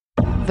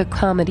the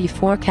Comedy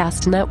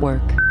Forecast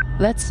Network.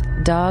 Let's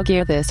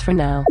dog-ear this for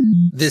now.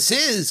 This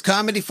is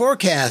Comedy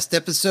Forecast,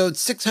 episode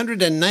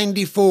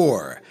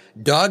 694,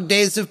 Dog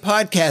Days of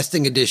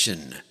Podcasting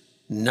Edition.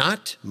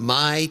 Not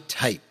my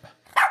type.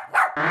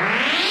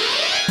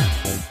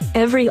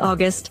 Every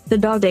August, the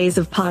Dog Days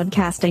of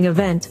Podcasting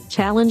event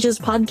challenges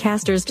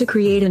podcasters to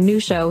create a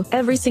new show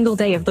every single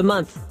day of the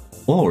month.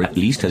 Or at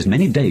least as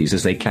many days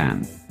as they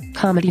can.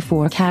 Comedy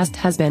Forecast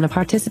has been a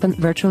participant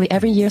virtually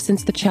every year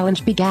since the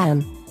challenge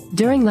began.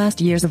 During last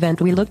year's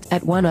event, we looked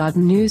at one odd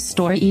news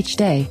story each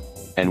day.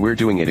 And we're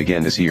doing it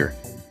again this year.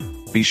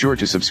 Be sure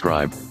to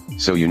subscribe,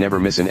 so you never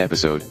miss an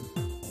episode.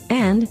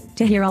 And,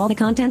 to hear all the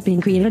content being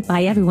created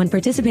by everyone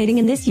participating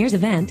in this year's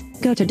event,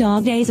 go to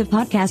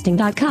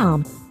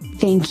dogdaysofpodcasting.com.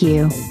 Thank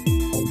you.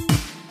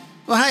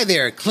 Well, hi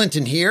there,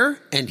 Clinton here,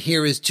 and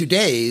here is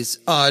today's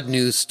odd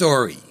news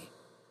story.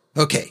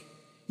 Okay,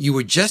 you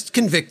were just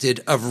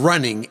convicted of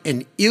running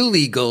an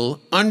illegal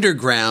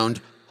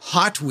underground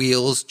Hot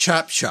Wheels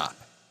chop shop.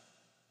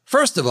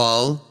 First of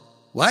all,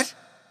 what?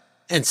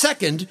 And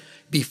second,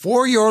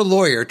 before your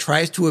lawyer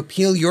tries to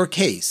appeal your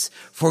case,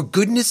 for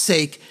goodness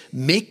sake,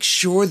 make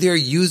sure they're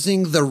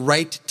using the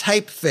right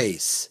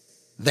typeface.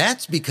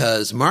 That's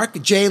because Mark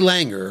J.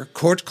 Langer,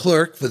 court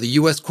clerk for the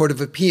U.S. Court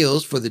of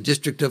Appeals for the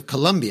District of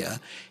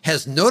Columbia,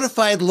 has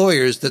notified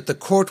lawyers that the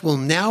court will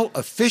now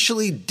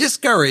officially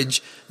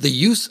discourage the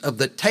use of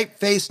the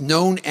typeface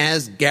known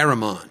as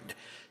Garamond,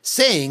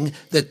 saying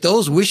that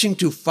those wishing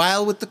to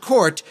file with the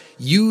court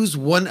use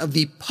one of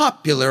the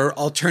popular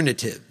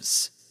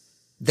alternatives.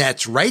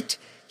 That's right,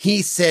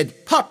 he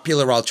said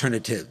popular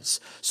alternatives,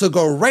 so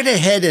go right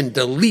ahead and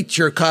delete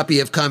your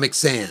copy of Comic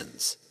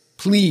Sans.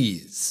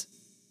 Please.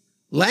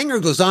 Langer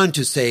goes on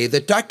to say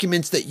that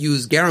documents that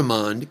use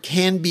Garamond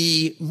can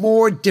be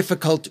more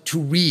difficult to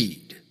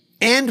read,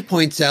 and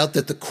points out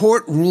that the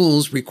court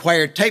rules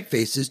require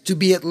typefaces to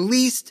be at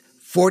least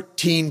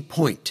 14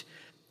 point,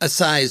 a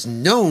size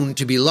known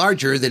to be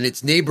larger than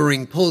its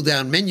neighboring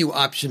pull-down menu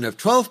option of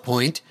 12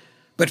 point,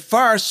 but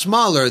far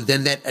smaller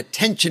than that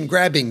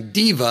attention-grabbing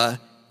diva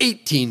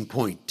 18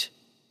 point.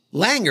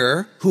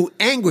 Langer, who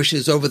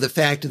anguishes over the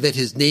fact that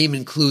his name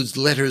includes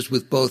letters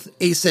with both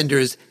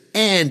ascenders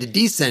and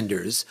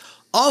descenders,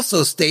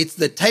 also states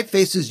that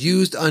typefaces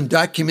used on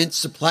documents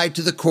supplied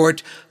to the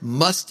court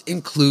must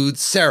include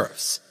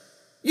serifs.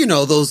 You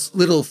know, those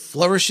little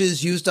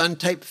flourishes used on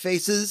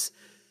typefaces?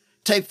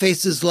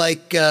 Typefaces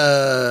like,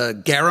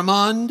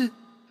 Garamond?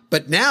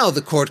 But now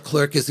the court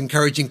clerk is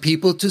encouraging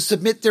people to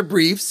submit their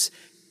briefs,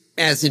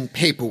 as in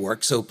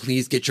paperwork, so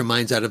please get your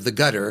minds out of the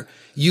gutter,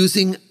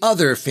 using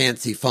other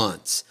fancy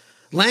fonts.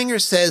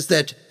 Langer says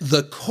that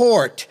the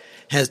court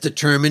has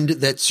determined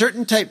that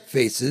certain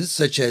typefaces,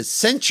 such as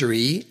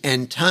Century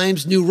and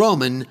Times New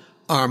Roman,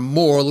 are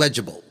more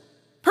legible.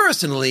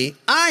 Personally,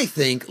 I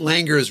think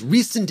Langer's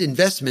recent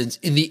investments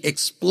in the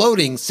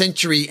exploding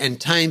Century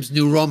and Times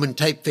New Roman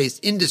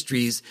typeface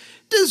industries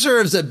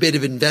deserves a bit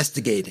of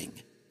investigating.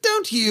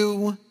 Don't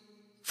you?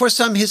 For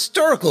some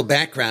historical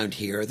background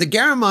here, the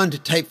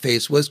Garamond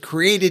typeface was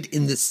created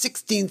in the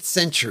 16th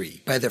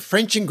century by the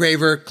French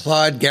engraver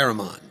Claude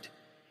Garamond.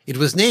 It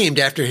was named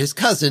after his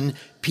cousin,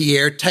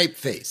 Pierre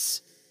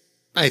Typeface,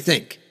 I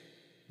think.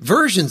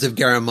 Versions of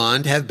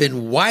Garamond have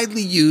been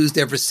widely used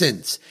ever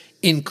since,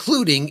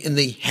 including in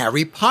the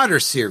Harry Potter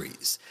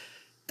series.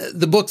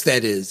 The books,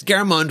 that is.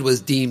 Garamond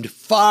was deemed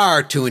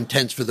far too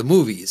intense for the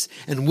movies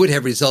and would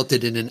have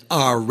resulted in an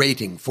R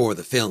rating for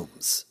the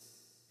films.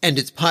 And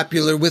it's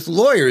popular with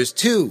lawyers,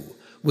 too,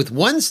 with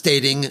one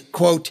stating,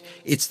 quote,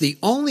 "It's the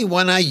only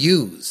one I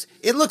use.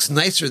 It looks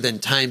nicer than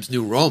Times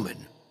New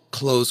Roman,"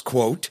 close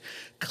quote,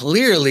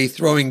 clearly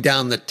throwing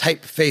down the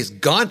typeface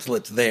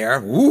gauntlet there.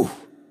 Woo!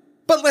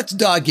 But let's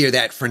dog-ear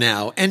that for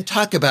now and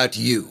talk about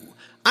you.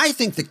 I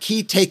think the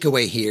key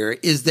takeaway here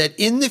is that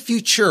in the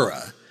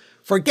Futura,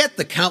 forget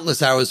the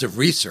countless hours of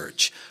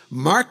research,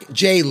 Mark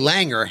J.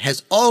 Langer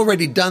has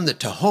already done the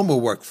Tahoma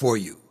work for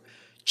you.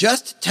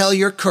 Just tell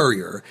your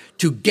courier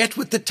to get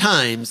with the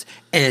times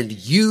and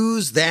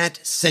use that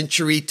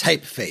Century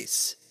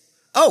typeface.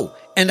 Oh,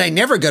 and I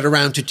never got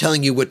around to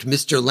telling you what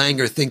Mr.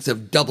 Langer thinks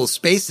of double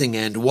spacing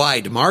and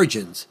wide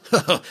margins.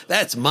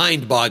 That's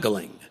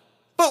mind-boggling.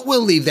 But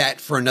we'll leave that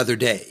for another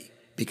day,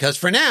 because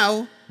for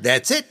now,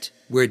 that's it.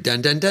 We're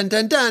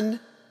done.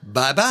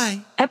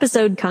 Bye-bye.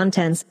 Episode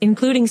contents,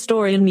 including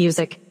story and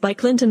music, by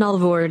Clinton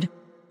Alvord.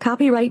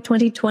 Copyright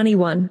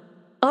 2021.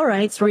 All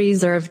rights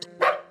reserved.